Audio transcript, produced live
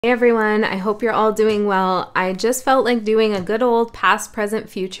Hey everyone, I hope you're all doing well. I just felt like doing a good old past, present,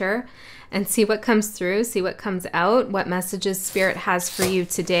 future and see what comes through, see what comes out, what messages Spirit has for you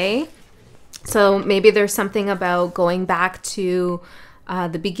today. So maybe there's something about going back to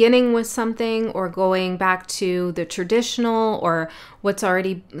the beginning with something, or going back to the traditional, or what's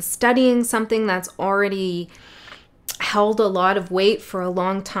already studying something that's already held a lot of weight for a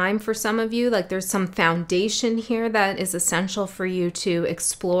long time for some of you. Like there's some foundation here that is essential for you to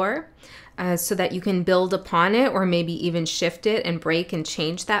explore so that you can build upon it, or maybe even shift it and break and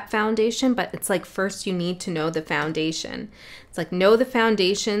change that foundation. But it's like first you need to know the foundation. It's like know the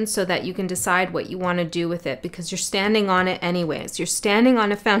foundation so that you can decide what you want to do with it, because you're standing on it anyways. You're standing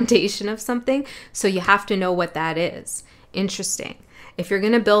on a foundation of something, so you have to know what that is. Interesting. If you're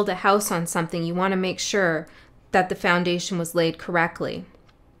going to build a house on something, you want to make sure that the foundation was laid correctly.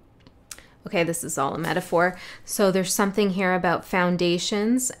 Okay, this is all a metaphor. So there's something here about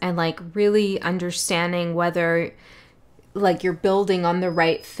foundations and like really understanding whether like you're building on the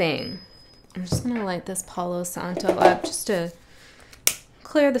right thing. I'm just gonna light this Palo Santo up just to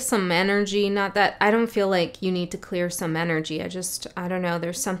clear some energy. Not that I don't feel like you need to clear some energy. I don't know,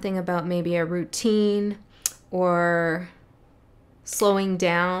 there's something about maybe a routine or slowing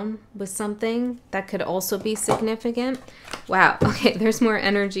down with something that could also be significant. Wow, okay, there's more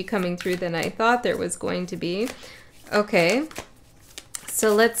energy coming through than I thought there was going to be. Okay,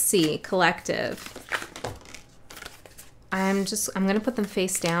 so let's see, collective. I'm gonna put them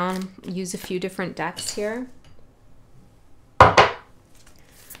face down, use a few different decks here.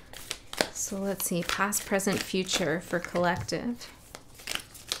 So let's see, past, present, future for collective.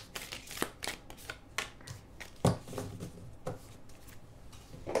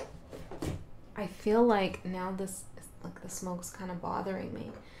 I feel like now this, like the smoke's kind of bothering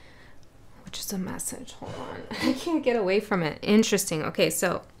me, which is a message. Hold on. I can't get away from it. Interesting. Okay,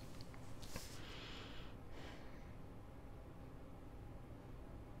 so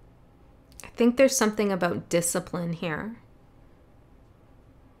I think there's something about discipline here.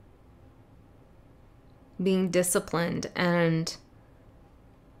 Being disciplined and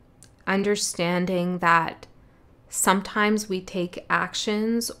understanding that sometimes we take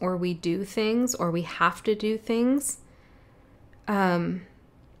actions, or we do things, or we have to do things in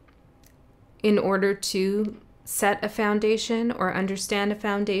order to set a foundation or understand a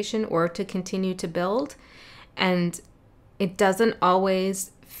foundation or to continue to build. And it doesn't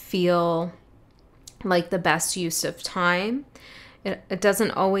always feel like the best use of time. It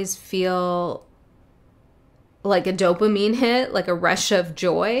doesn't always feel like a dopamine hit, like a rush of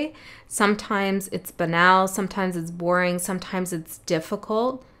joy. Sometimes it's banal, sometimes it's boring, sometimes it's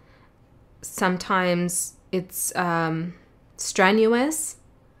difficult, sometimes it's strenuous,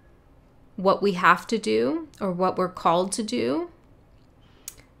 what we have to do or what we're called to do,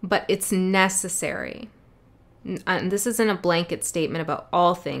 but it's necessary. And this isn't a blanket statement about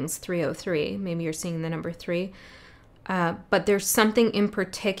all things 303. Maybe you're seeing the number 3. But there's something in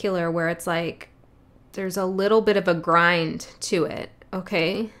particular where it's like, there's a little bit of a grind to it,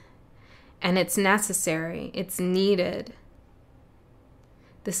 okay? And it's necessary. It's needed.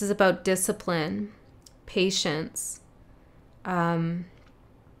 This is about discipline, patience,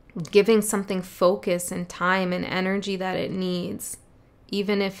 giving something focus and time and energy that it needs.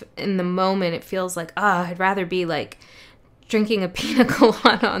 Even if in the moment it feels like, I'd rather be like drinking a pina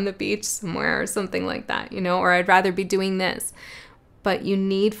colada on the beach somewhere or something like that, you know, or I'd rather be doing this. But you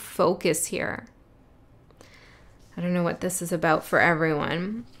need focus here. I don't know what this is about for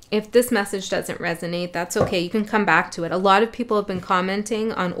everyone. If this message doesn't resonate, that's okay. You can come back to it. A lot of people have been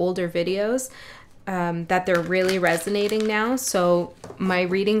commenting on older videos that they're really resonating now. So my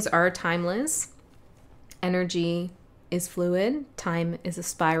readings are timeless. Energy is fluid. Time is a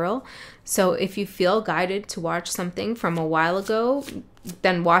spiral. So if you feel guided to watch something from a while ago,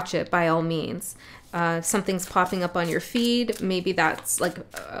 then watch it by all means. If something's popping up on your feed, maybe that's like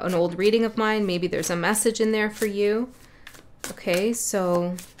an old reading of mine. Maybe there's a message in there for you. Okay,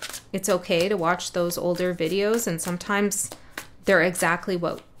 so it's okay to watch those older videos, and sometimes they're exactly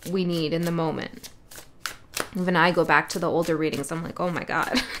what we need in the moment. Even I go back to the older readings. I'm like, oh my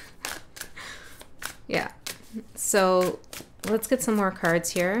God. Yeah. So let's get some more cards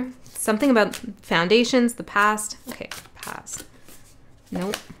here. Something about foundations, the past. Okay, past.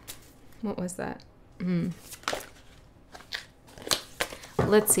 Nope. What was that?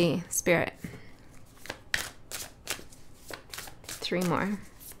 Let's see, Spirit. 3 more.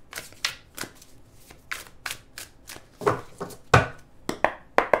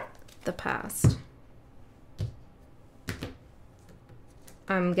 The past.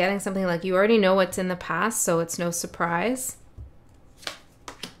 I'm getting something like you already know what's in the past, so it's no surprise.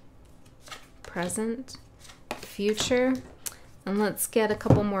 present, future. And let's get a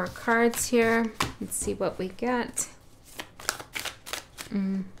couple more cards here. Let's see what we get.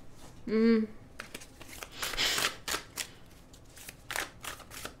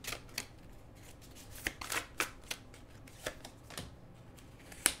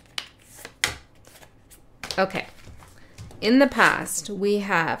 Okay. In the past, we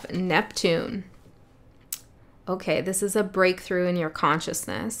have Neptune. Okay, this is a breakthrough in your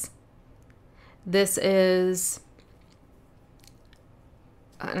consciousness. This is,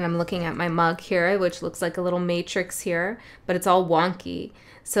 and I'm looking at my mug here, which looks like a little matrix here, but it's all wonky.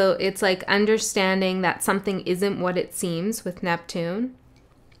 So it's like understanding that something isn't what it seems with Neptune.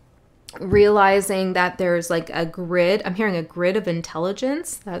 Realizing that there's like a grid. I'm hearing a grid of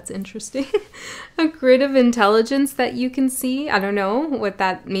intelligence. That's interesting. A grid of intelligence that you can see. I don't know what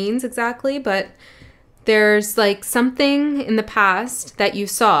that means exactly, but there's like something in the past that you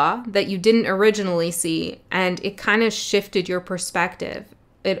saw that you didn't originally see, and it kind of shifted your perspective.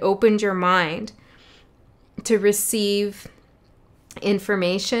 It opened your mind to receive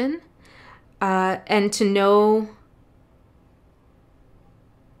information and to know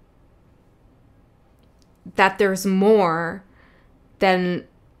that there's more than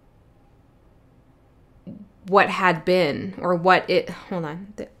what had been, or what it, hold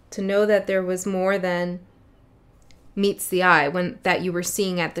on, to know that there was more than meets the eye that you were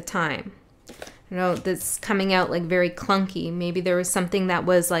seeing at the time. You know, this coming out like very clunky. Maybe there was something that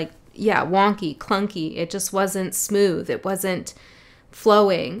was like, yeah, wonky, clunky. It just wasn't smooth. It wasn't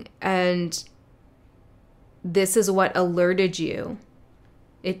flowing. And this is what alerted you.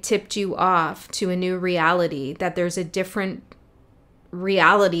 It tipped you off to a new reality, that there's a different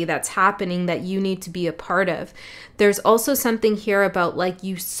reality that's happening that you need to be a part of. There's also something here about like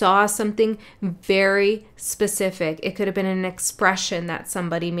you saw something very specific. It could have been an expression that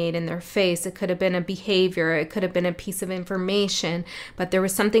somebody made in their face. It could have been a behavior. It could have been a piece of information, but there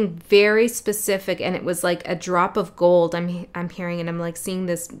was something very specific, and it was like a drop of gold. I'm hearing it. I'm like seeing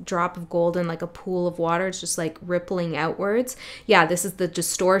this drop of gold in like a pool of water. It's just like rippling outwards. Yeah, this is the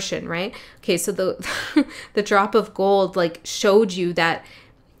distortion, right? Okay, so the the drop of gold like showed you that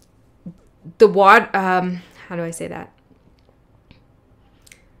the water, how do I say that?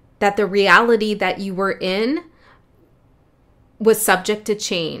 That the reality that you were in was subject to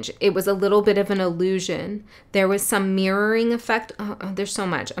change. It was a little bit of an illusion. There was some mirroring effect. Oh, there's so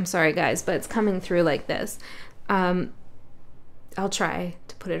much. I'm sorry, guys, but it's coming through like this. I'll try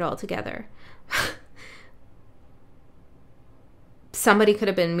to put it all together. Somebody could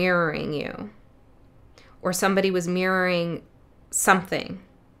have been mirroring you, or somebody was mirroring something.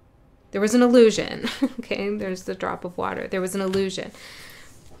 There was an illusion. Okay, there's the drop of water. There was an illusion.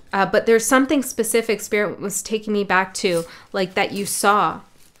 But there's something specific Spirit was taking me back to, like that you saw.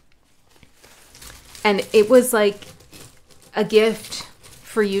 And it was like a gift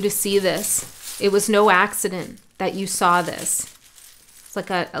for you to see this. It was no accident that you saw this. It's like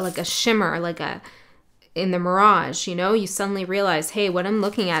a shimmer, in the mirage, you know? You suddenly realize, hey, what I'm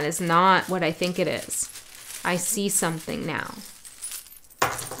looking at is not what I think it is. I see something now.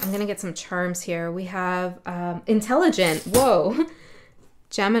 I'm going to get some charms here. We have intelligent. Whoa.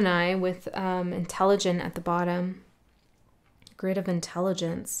 Gemini with intelligent at the bottom. Grid of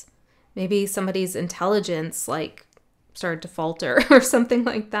intelligence. Maybe somebody's intelligence like started to falter or something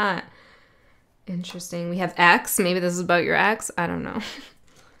like that. Interesting. We have X. Maybe this is about your ex. I don't know.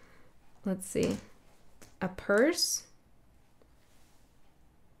 Let's see. A purse.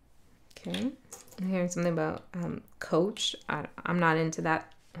 Okay. I'm hearing something about coach. I'm not into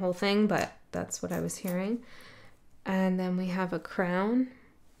that whole thing, but that's what I was hearing. And then we have a crown.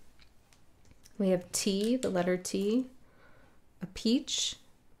 We have T, the letter T. A peach.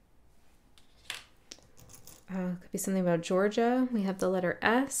 Could be something about Georgia. We have the letter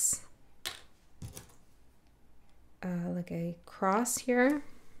S. Like a cross here.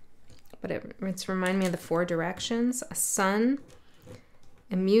 But it's reminding me of the 4 directions. A sun.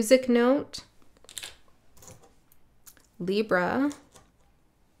 A music note. Libra.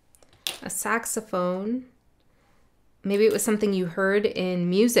 A saxophone. Maybe it was something you heard in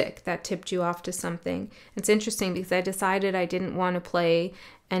music that tipped you off to something. It's interesting because I decided I didn't want to play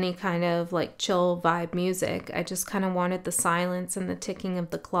any kind of like chill vibe music. I just kind of wanted the silence and the ticking of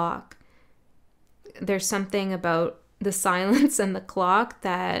the clock. There's something about the silence and the clock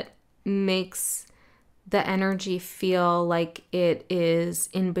that makes the energy feel like it is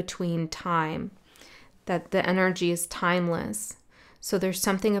in between time, that the energy is timeless. So there's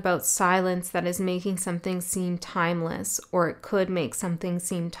something about silence that is making something seem timeless, or it could make something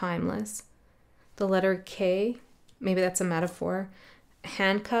seem timeless. The letter K, maybe that's a metaphor.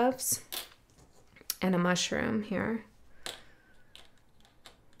 Handcuffs. and a mushroom here.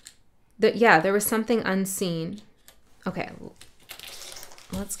 Yeah, there was something unseen. Okay,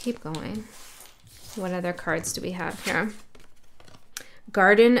 let's keep going. What other cards do we have here?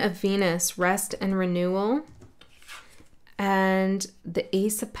 Garden of Venus, rest and renewal. And the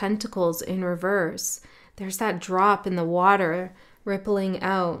Ace of Pentacles in reverse. There's that drop in the water rippling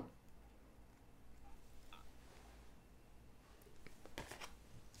out.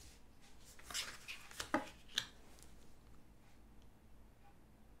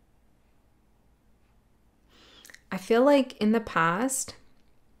 I feel like in the past,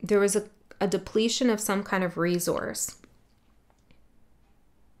 there was a depletion of some kind of resource.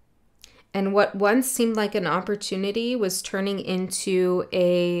 And what once seemed like an opportunity was turning into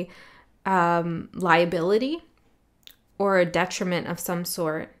a liability or a detriment of some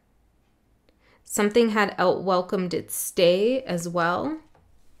sort. Something had outwelcomed its stay as well.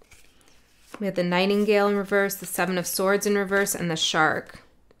 We had the Nightingale in reverse, the Seven of Swords in reverse, and the Shark.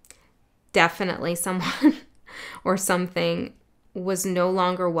 Definitely someone or something was no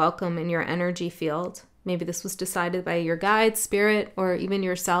longer welcome in your energy field. Maybe this was decided by your guide, spirit, or even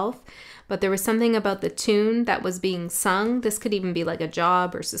yourself. But there was something about the tune that was being sung. This could even be like a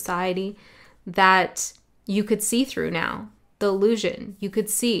job or society that you could see through now. The illusion. You could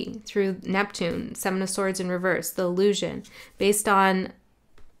see through Neptune, Seven of Swords in reverse, the illusion based on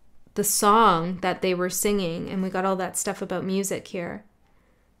the song that they were singing. And we got all that stuff about music here.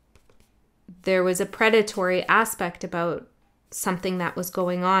 There was a predatory aspect about something that was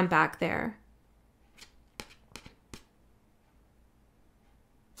going on back there.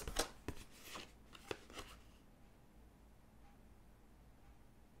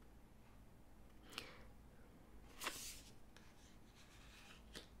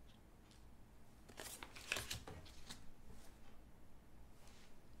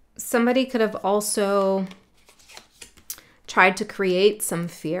 Somebody could have also tried to create some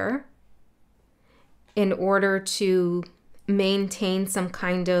fear in order to maintain some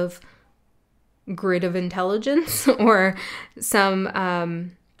kind of grid of intelligence or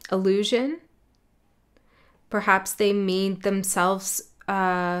some illusion. Perhaps they made themselves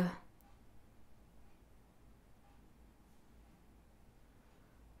a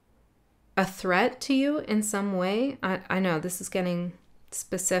threat to you in some way. I know this is getting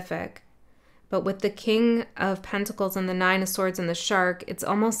specific, but with the King of Pentacles and the Nine of Swords and the Shark, it's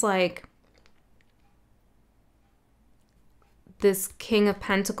almost like this King of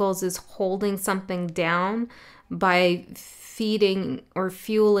Pentacles is holding something down by feeding or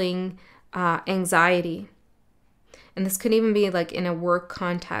fueling anxiety. And this could even be like in a work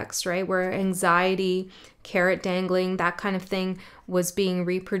context, right? Where anxiety, carrot dangling, that kind of thing was being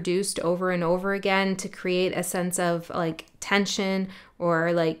reproduced over and over again to create a sense of like tension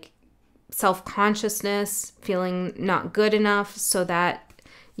or like self-consciousness, feeling not good enough so that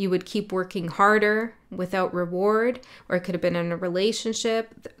you would keep working harder without reward. Or it could have been in a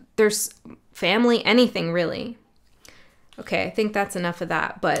relationship. There's family, anything really. Okay, I think that's enough of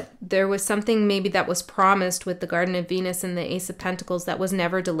that. But there was something maybe that was promised with the Garden of Venus and the Ace of Pentacles that was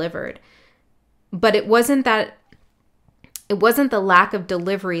never delivered. But it wasn't that, it wasn't the lack of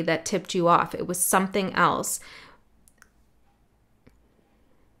delivery that tipped you off. It was something else.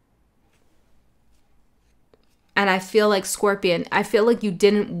 And I feel like Scorpion, I feel like you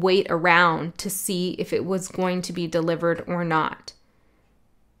didn't wait around to see if it was going to be delivered or not.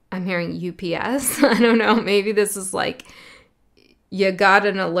 I'm hearing UPS. I don't know. Maybe this is like you got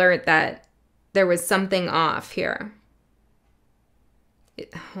an alert that there was something off here.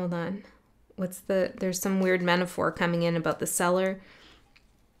 Hold on. There's some weird metaphor coming in about the seller.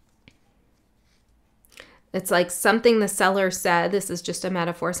 It's like something the seller said. This is just a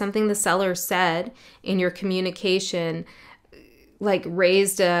metaphor. Something the seller said in your communication like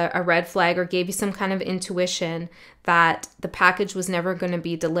raised a red flag or gave you some kind of intuition that the package was never going to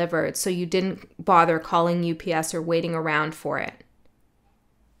be delivered. So you didn't bother calling UPS or waiting around for it.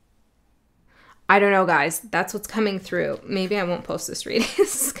 I don't know, guys. That's what's coming through. Maybe I won't post this reading.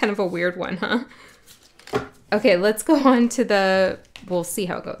 This is kind of a weird one, huh? Okay, let's go on to we'll see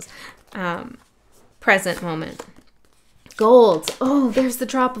how it goes. Present moment. Gold. Oh, there's the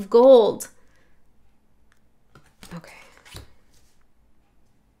drop of gold. Okay.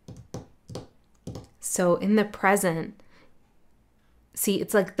 So in the present, see,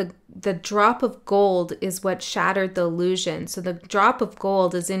 it's like the drop of gold is what shattered the illusion. So the drop of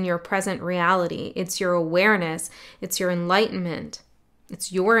gold is in your present reality. It's your awareness. It's your enlightenment.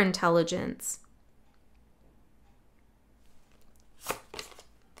 It's your intelligence.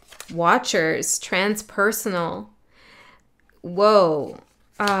 Watchers, transpersonal. Whoa.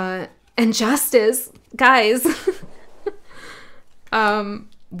 and justice, guys.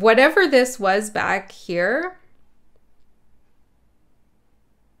 Whatever this was back here,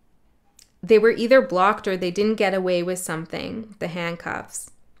 they were either blocked or they didn't get away with something, the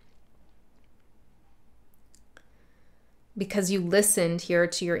handcuffs. Because you listened here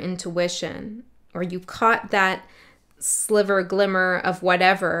to your intuition, or you caught that sliver glimmer of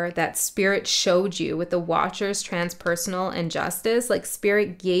whatever that spirit showed you with the Watchers, transpersonal, and justice. Like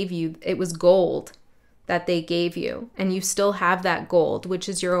spirit gave you, it was gold that they gave you, and you still have that gold, which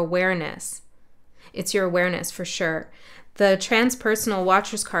is your awareness. It's your awareness for sure. The transpersonal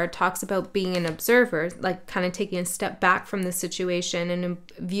Watchers card talks about being an observer, like kind of taking a step back from the situation and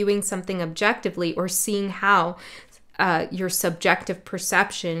viewing something objectively, or seeing how your subjective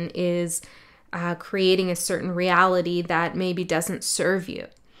perception is creating a certain reality that maybe doesn't serve you.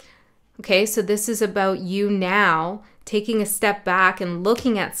 Okay, so this is about you now taking a step back and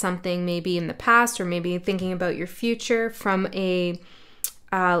looking at something maybe in the past, or maybe thinking about your future from a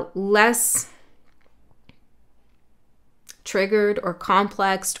less triggered or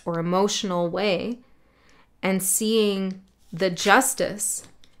complex or emotional way, and seeing the justice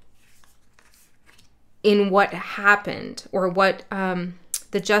in what happened, or what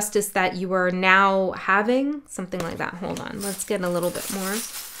the justice that you are now having, something like that. Hold on, let's get a little bit more.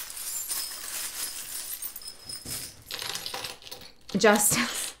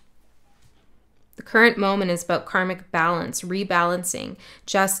 Justice. The current moment is about karmic balance, rebalancing,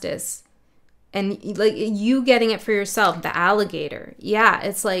 justice, and like you getting it for yourself. The alligator, yeah,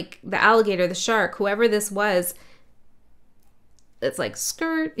 it's like the alligator, the shark, whoever this was. It's like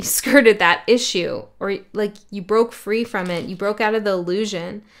you skirted that issue, or like you broke free from it. You broke out of the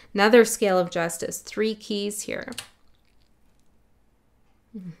illusion. Another scale of justice. 3 keys here.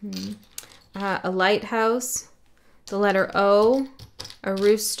 A lighthouse, the letter O, a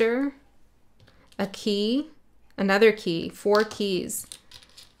rooster, a key, another key, 4 keys,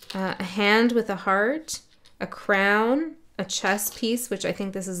 a hand with a heart, a crown, a chess piece, which I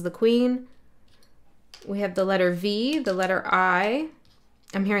think this is the queen. We have the letter V, the letter I.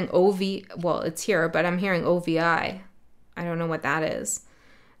 I'm hearing OV. Well, it's here, but I'm hearing OVI. I don't know what that is.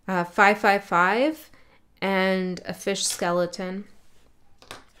 555 and a fish skeleton.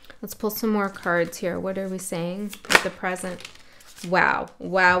 Let's pull some more cards here. What are we saying with the present? Wow.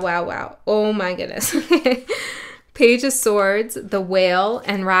 Wow, wow, wow. Oh my goodness. Page of Swords, the whale,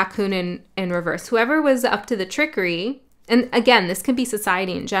 and raccoon in reverse. Whoever was up to the trickery, and again, this can be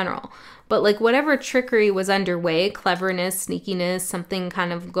society in general, but like whatever trickery was underway, cleverness, sneakiness, something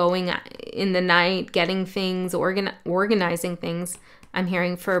kind of going in the night, getting things, organizing things, I'm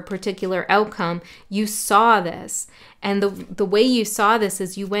hearing for a particular outcome, you saw this. And the way you saw this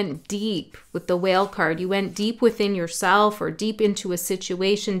is you went deep with the whale card. You went deep within yourself, or deep into a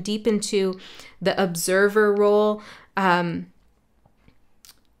situation, deep into the observer role,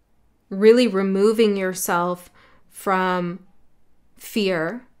 really removing yourself from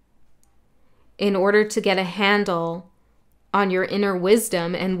fear in order to get a handle on your inner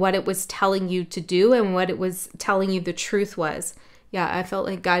wisdom and what it was telling you to do and what it was telling you the truth was. Yeah, I felt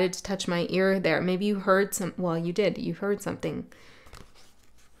like guided to touch my ear there. Maybe you heard well, you did. You heard something.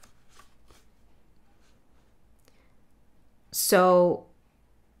 So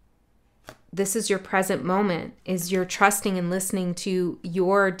this is your present moment, is you're trusting and listening to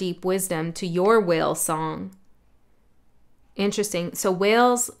your deep wisdom, to your whale song. Interesting. So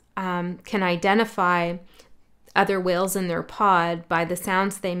whales can identify other whales in their pod by the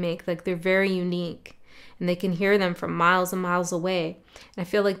sounds they make. Like they're very unique. And they can hear them from miles and miles away. And I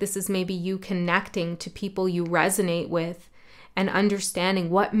feel like this is maybe you connecting to people you resonate with and understanding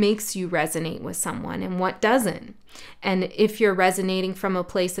what makes you resonate with someone and what doesn't. And if you're resonating from a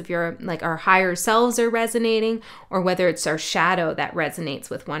place of your, like our higher selves are resonating, or whether it's our shadow that resonates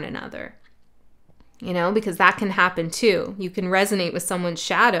with one another. You know, because that can happen too. You can resonate with someone's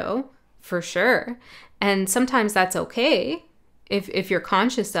shadow for sure. And sometimes that's okay if you're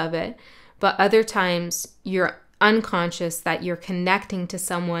conscious of it. But other times you're unconscious that you're connecting to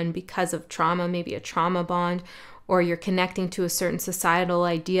someone because of trauma, maybe a trauma bond, or you're connecting to a certain societal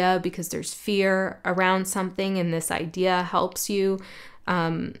idea because there's fear around something and this idea helps you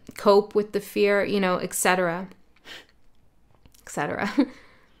cope with the fear, you know, etc. etc.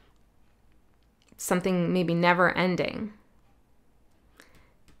 Something maybe never ending.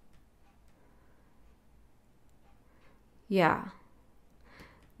 Yeah.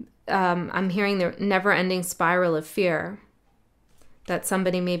 I'm hearing the never-ending spiral of fear that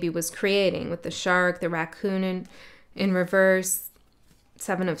somebody maybe was creating with the shark, the raccoon in reverse,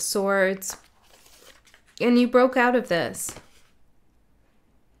 7 of Swords. And you broke out of this.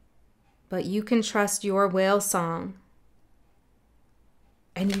 but you can trust your whale song.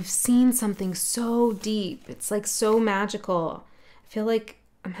 And you've seen something so deep. It's like so magical. I feel like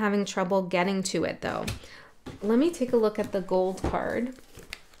I'm having trouble getting to it though. Let me take a look at the gold card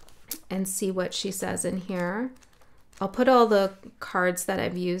and see what she says in here. I'll put all the cards that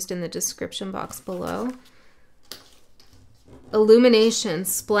I've used in the description box below. Illumination,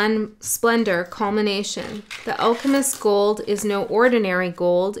 splendor, culmination. The alchemist's gold is no ordinary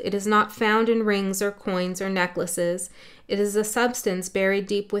gold. It is not found in rings or coins or necklaces. It is a substance buried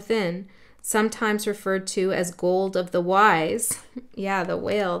deep within, sometimes referred to as gold of the wise. Yeah, the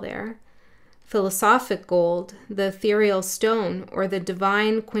whale there. Philosophic gold, the ethereal stone, or the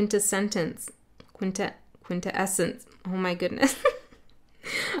divine quintessence. Oh my goodness.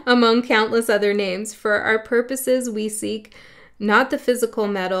 Among countless other names. For our purposes, we seek not the physical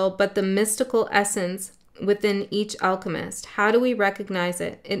metal, but the mystical essence within each alchemist. How do we recognize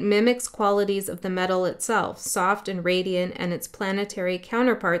it? It mimics qualities of the metal itself, soft and radiant, and its planetary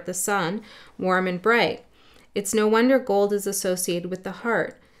counterpart, the sun, warm and bright. It's no wonder gold is associated with the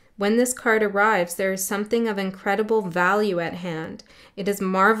heart. When this card arrives, there is something of incredible value at hand. It is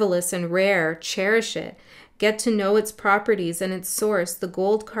marvelous and rare. Cherish it. Get to know its properties and its source. The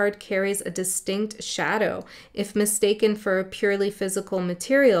gold card carries a distinct shadow. If mistaken for a purely physical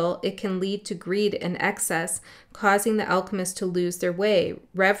material, it can lead to greed and excess, causing the alchemist to lose their way.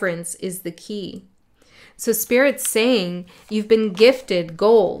 Reverence is the key. So Spirit's saying you've been gifted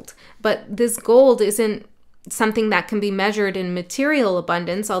gold, but this gold isn't something that can be measured in material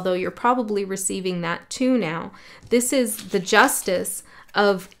abundance, although you're probably receiving that too now. This is the justice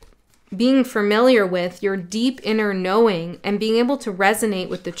of being familiar with your deep inner knowing and being able to resonate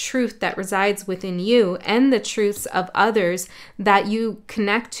with the truth that resides within you and the truths of others that you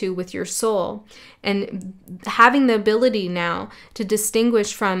connect to with your soul. And having the ability now to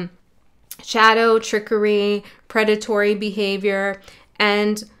distinguish from shadow, trickery, predatory behavior,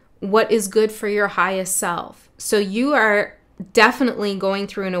 and what is good for your highest self. So you are definitely going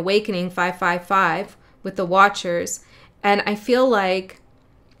through an awakening, 555, with the Watchers. And I feel like,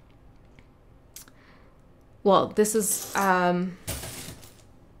 well, this is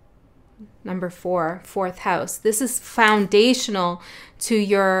number 4, fourth house. This is foundational to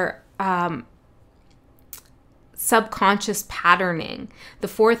your subconscious patterning. The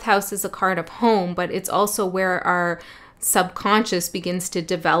 4th house is a card of home, but it's also where our subconscious begins to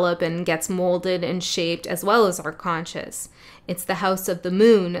develop and gets molded and shaped, as well as our conscious. It's the house of the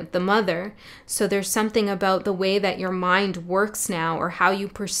moon, of the mother. So there's something about the way that your mind works now, or how you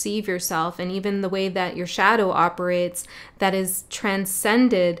perceive yourself, and even the way that your shadow operates, that is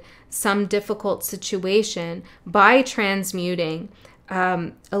transcended some difficult situation by transmuting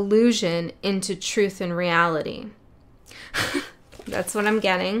illusion into truth and reality. That's what I'm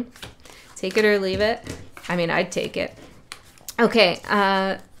getting. Take it or leave it. I mean, I'd take it. Okay,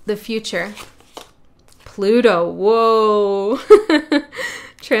 the future. Pluto, whoa.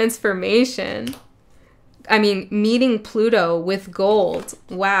 Transformation. I mean, meeting Pluto with gold.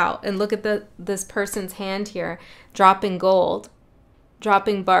 Wow. And look at this person's hand here. Dropping gold.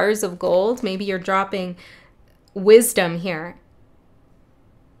 Dropping bars of gold. Maybe you're dropping wisdom here.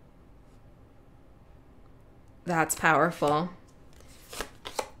 That's powerful.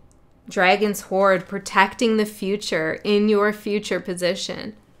 Dragon's Hoard, protecting the future in your future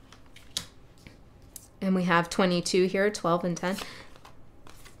position. And we have 22 here, 12 and 10.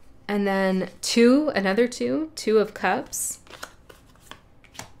 And then 2, another 2 of Cups.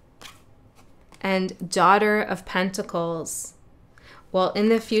 And Daughter of Pentacles. Well, in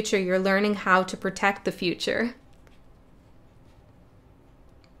the future, you're learning how to protect the future.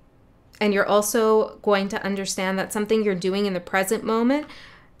 And you're also going to understand that something you're doing in the present moment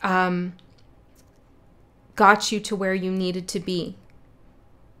got you to where you needed to be.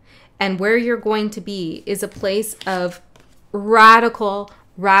 And where you're going to be is a place of radical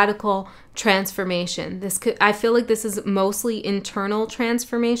transformation. I feel like this is mostly internal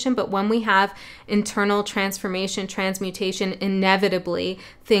transformation, but when we have internal transformation, transmutation, inevitably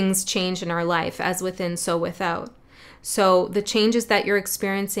things change in our life, as within, so without. So the changes that you're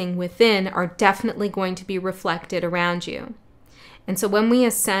experiencing within are definitely going to be reflected around you. And so when we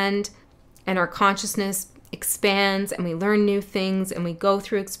ascend and our consciousness expands and we learn new things and we go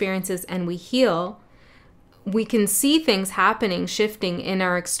through experiences and we heal, we can see things happening, shifting in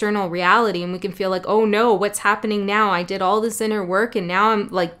our external reality, and we can feel like, oh no, what's happening now? I did all this inner work and now I'm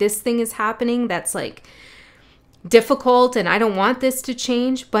like, this thing is happening that's like difficult and I don't want this to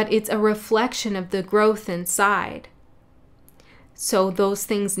change, but it's a reflection of the growth inside. So those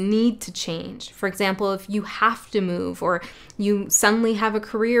things need to change. For example, if you have to move, or you suddenly have a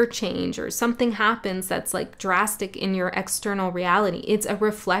career change, or something happens that's like drastic in your external reality, it's a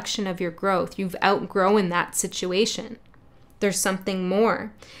reflection of your growth. You've outgrown that situation. There's something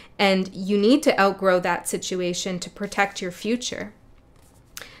more. And you need to outgrow that situation to protect your future,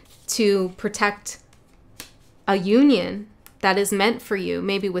 to protect a union that is meant for you,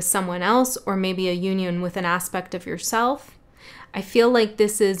 maybe with someone else, or maybe a union with an aspect of yourself. I feel like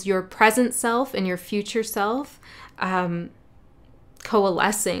this is your present self and your future self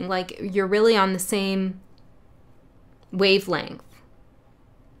coalescing, like you're really on the same wavelength.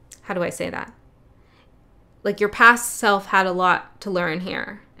 How do I say that? Like your past self had a lot to learn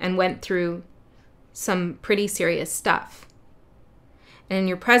here and went through some pretty serious stuff. And in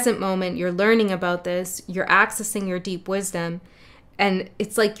your present moment, you're learning about this, you're accessing your deep wisdom, and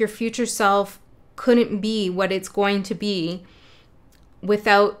it's like your future self couldn't be what it's going to be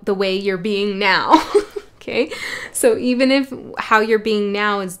without the way you're being now. Okay? So even if how you're being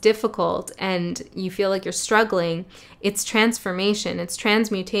now is difficult and you feel like you're struggling, it's transformation, it's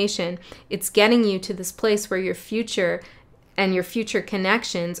transmutation. It's getting you to this place where your future and your future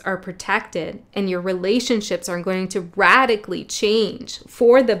connections are protected, and your relationships are going to radically change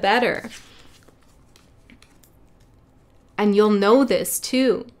for the better. And you'll know this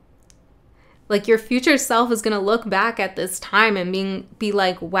too. Like your future self is going to look back at this time and be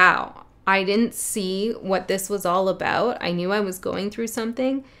like, wow, I didn't see what this was all about. I knew I was going through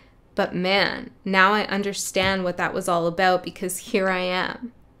something, but man, now I understand what that was all about, because here I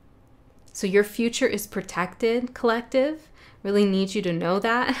am. So your future is protected, collective. Really need you to know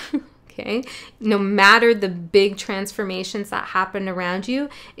that. Okay? No matter the big transformations that happen around you,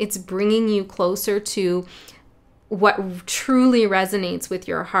 it's bringing you closer to what truly resonates with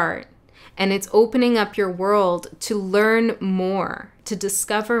your heart. And it's opening up your world to learn more, to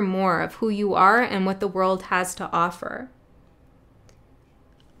discover more of who you are and what the world has to offer.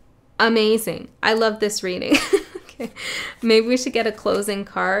 Amazing. I love this reading. Okay. Maybe we should get a closing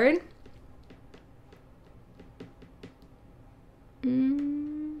card.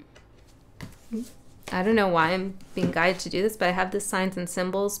 I don't know why I'm being guided to do this, but I have this signs and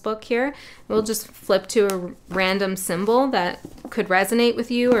symbols book here. We'll just flip to a random symbol that could resonate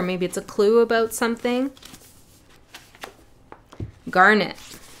with you, or maybe it's a clue about something. Garnet.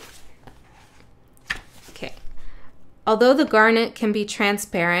 Okay. Although the garnet can be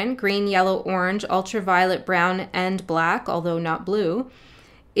transparent, green, yellow, orange, ultraviolet, brown, and black, although not blue,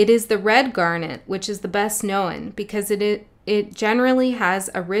 it is the red garnet which is the best known, because it generally has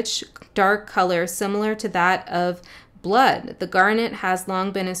a rich, dark color similar to that of blood. The garnet has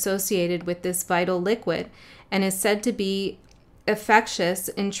long been associated with this vital liquid and is said to be efficacious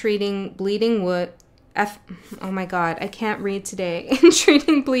in treating bleeding oh my God, I can't read today. In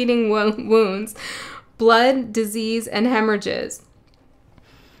treating bleeding wounds, blood, disease, and hemorrhages.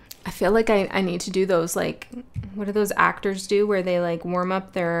 I feel like I need to do those, like, what do those actors do where they like warm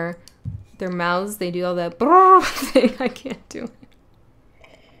up their mouths? They do all that thing. I can't do it.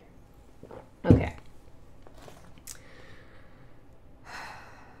 Okay.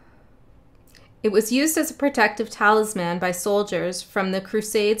 It was used as a protective talisman by soldiers from the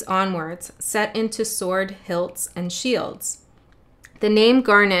Crusades onwards, set into sword hilts and shields. The name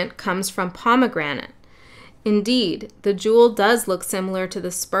garnet comes from pomegranate. Indeed, the jewel does look similar to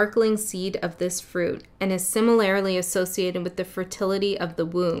the sparkling seed of this fruit and is similarly associated with the fertility of the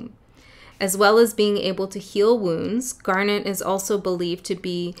womb. As well as being able to heal wounds, garnet is also believed to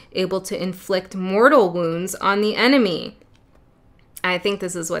be able to inflict mortal wounds on the enemy. I think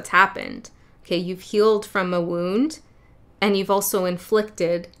this is what's happened. Okay, you've healed from a wound, and you've also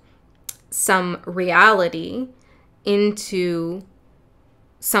inflicted some reality into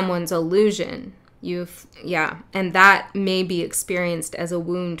someone's illusion. And that may be experienced as a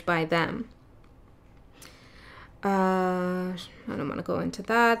wound by them. I don't want to go into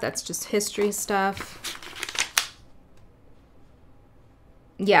that. That's just history stuff.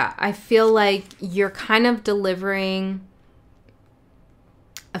 Yeah, I feel like you're kind of delivering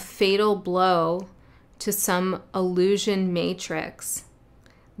a fatal blow to some illusion matrix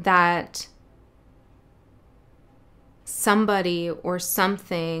that somebody or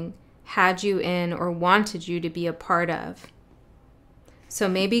something had you in or wanted you to be a part of. So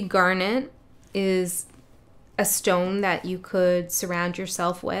maybe garnet is a stone that you could surround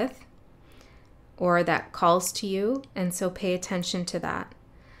yourself with, or that calls to you, and so pay attention to that.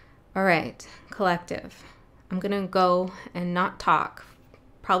 All right, collective. I'm gonna go and not talk,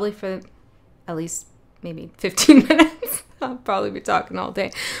 probably for at least maybe 15 minutes. I'll probably be talking all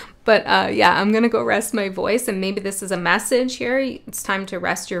day. But yeah, I'm going to go rest my voice, and maybe this is a message here. It's time to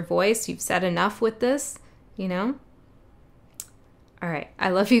rest your voice. You've said enough with this, you know? All right. I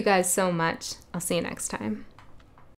love you guys so much. I'll see you next time.